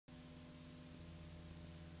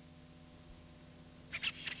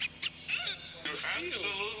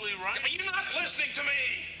absolutely right. But you're not listening to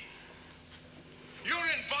me. You're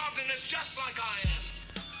involved in this just like I am.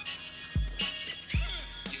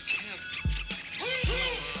 You can't go around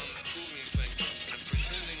proving things and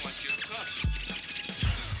pretending like you're tough.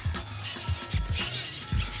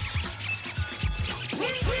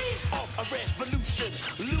 Of a revolution,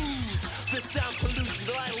 lose the sound pollution.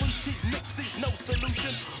 Diluted mixes, no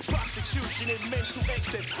solution. Prostitution and mental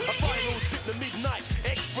excess. A final trip to midnight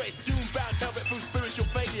express. Doom-bound, hell-bent through spiritual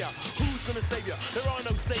failure. Who's gonna save you? There are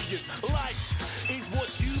no saviors. Life is what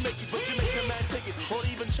you make it, but you make a man take it or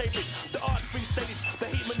even shape it. The art restated, the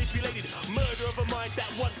hate manipulated. Murder of a mind that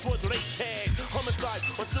once was rated. Homicide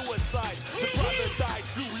or suicide. The brother died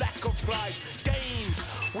through lack of pride. Games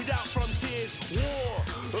without frontiers. War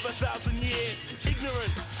of 1,000 years.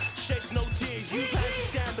 Ignorance sheds no tears. You plan to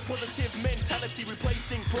scam the positive mentality,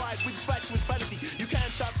 replacing pride with fatuous vanity. You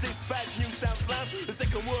can't touch this bad new sound slam, the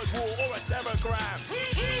Second World War or a terrorgram.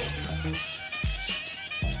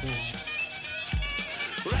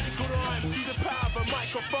 Radical rhyme to the power of a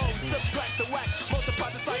microphone. Subtract the whack, multiply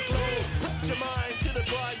the cyclone. Put your mind to the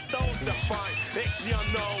grindstone. Define, it's the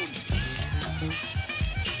unknown.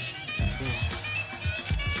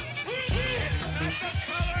 It's not the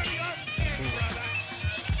color of your skin, brother.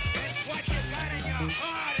 It's what you got in your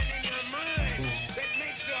heart and in your mind that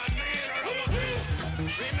makes you a man or a woman.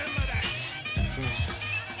 Remember that.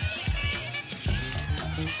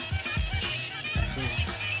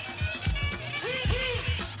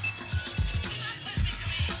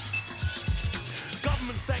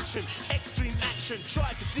 Government sanction, extreme action.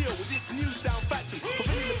 Try to deal with this new sound factory.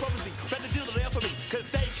 Fulfilling the prophecy, better deal that they offer me, cause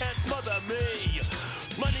they can't smother me.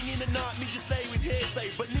 Running in the night, me just stay with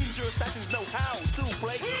hearsay. But ninja assassins know how to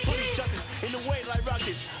play police justice in the way that I rock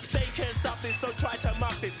this. They can't stop this, so try to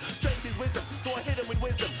mock this. Strength is wisdom, so I hit them with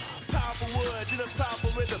wisdom. Powerful words in a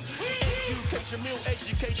powerful rhythm. Education, real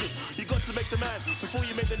education. You got to make the man before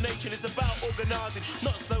you make the nation. It's about organizing,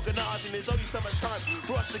 not sloganizing. There's only so much time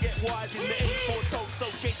for us to get wise in the end's foretold,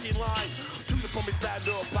 so get in line to the promised land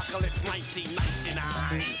or apocalypse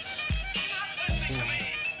 1999.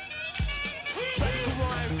 Radical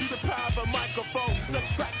rhyme to the power of a microphone.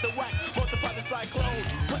 Subtract the whack, multiply the cyclone.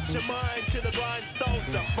 Put your mind to the grindstone.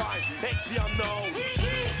 Define, it's the unknown. It's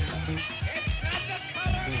not the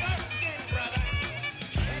color of your skin, brother.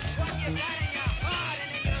 It's what you got in your heart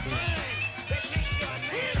and in your mind that makes you a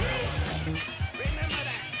man or a woman. Remember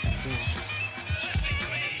that. Listening to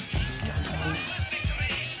me. Not listening to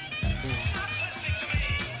me. Not listening to me.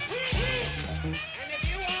 And if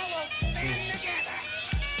you all will stand together,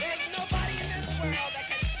 there's nobody in this world that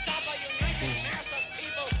can stop a united mass of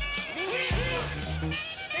people moving at once,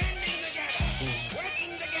 standing together,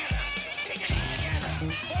 working together, picketing together,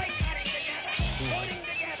 boycotting together, voting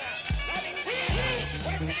together, loving together,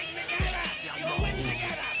 worshiping together. You'll win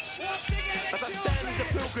together, walk together. As I stand as a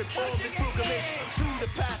pilgrim on this pilgrimage through the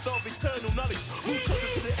path of eternal knowledge, move closer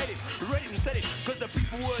to the edit, ready and set it, cause the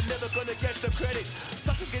people were never gonna get the credit.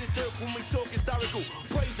 Suckers get hysterical when we talk historical.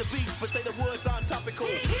 Praise the beast, but say the words aren't topical,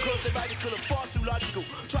 cause they're radical and far too logical.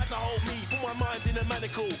 Try to hold me, put my mind in a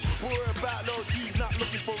manacle. We're about no G's, not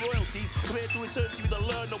looking for royalties. Compared to eternity with a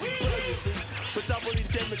learn or we burn, you see. For double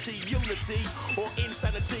indemnity, unity, or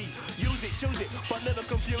insanity. Use it, choose it, but never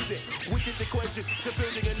confuse it with this equation to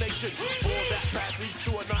building a nation. For that path leads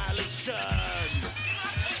to annihilation.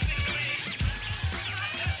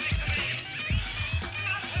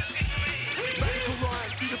 Radical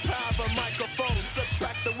rhyme to the power of a microphone.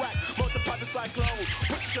 Subtract the whack, multiply the cyclone.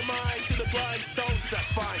 Put your mind to the grindstone. That's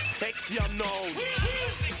fine, X the unknown.